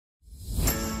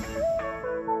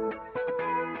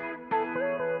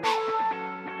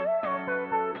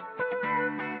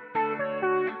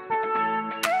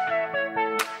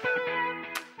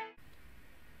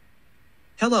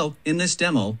Hello, in this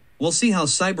demo, we'll see how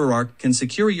CyberArk can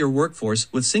secure your workforce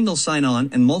with single sign-on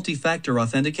and multi-factor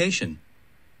authentication.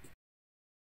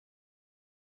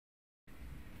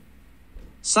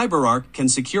 CyberArk can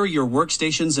secure your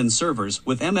workstations and servers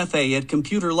with MFA at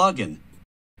computer login.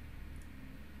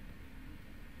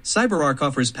 CyberArk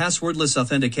offers passwordless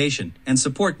authentication and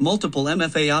support multiple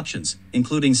MFA options,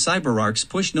 including CyberArk's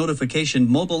push notification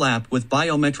mobile app with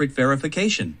biometric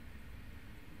verification.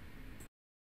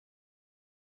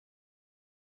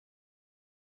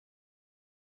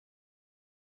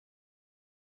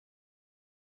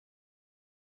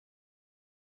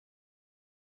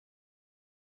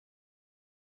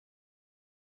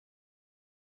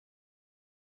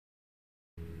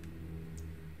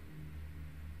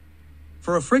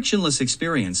 For a frictionless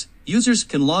experience, users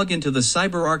can log into the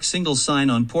CyberArk single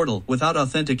sign-on portal without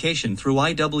authentication through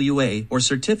IWA or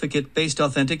certificate-based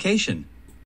authentication.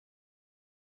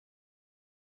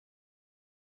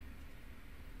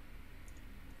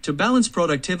 To balance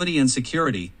productivity and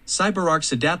security,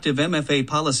 CyberArk's adaptive MFA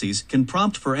policies can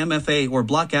prompt for MFA or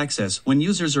block access when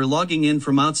users are logging in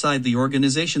from outside the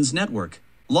organization's network,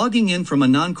 logging in from a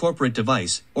non-corporate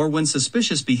device, or when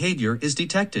suspicious behavior is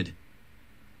detected.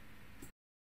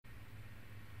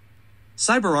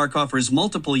 CyberArk offers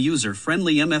multiple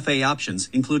user-friendly MFA options,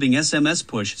 including SMS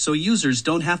push, so users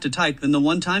don't have to type in the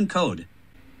one-time code.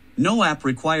 No app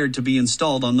required to be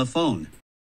installed on the phone.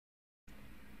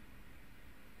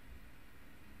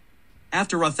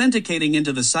 After authenticating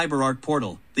into the CyberArk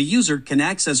portal, the user can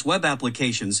access web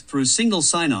applications through single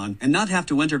sign-on and not have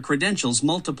to enter credentials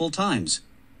multiple times.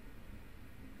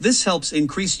 This helps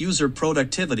increase user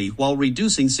productivity while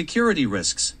reducing security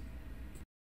risks.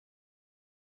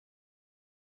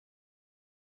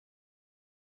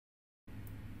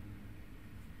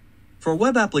 For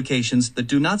web applications that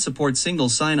do not support single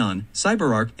sign-on,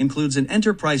 CyberArk includes an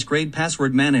enterprise-grade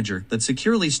password manager that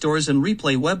securely stores and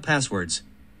replays web passwords.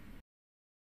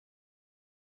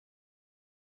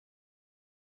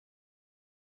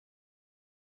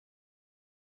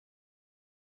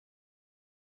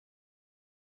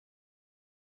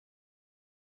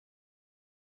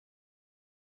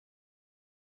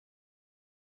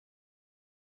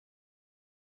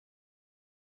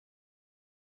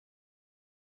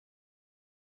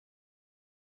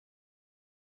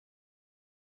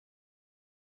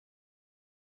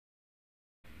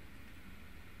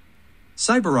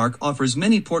 CyberArk offers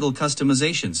many portal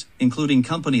customizations, including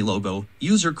company logo,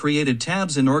 user-created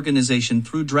tabs, and organization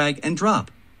through drag and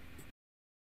drop.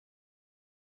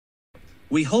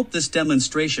 We hope this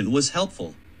demonstration was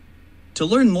helpful. To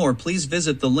learn more, please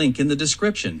visit the link in the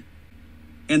description.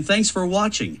 And thanks for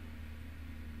watching.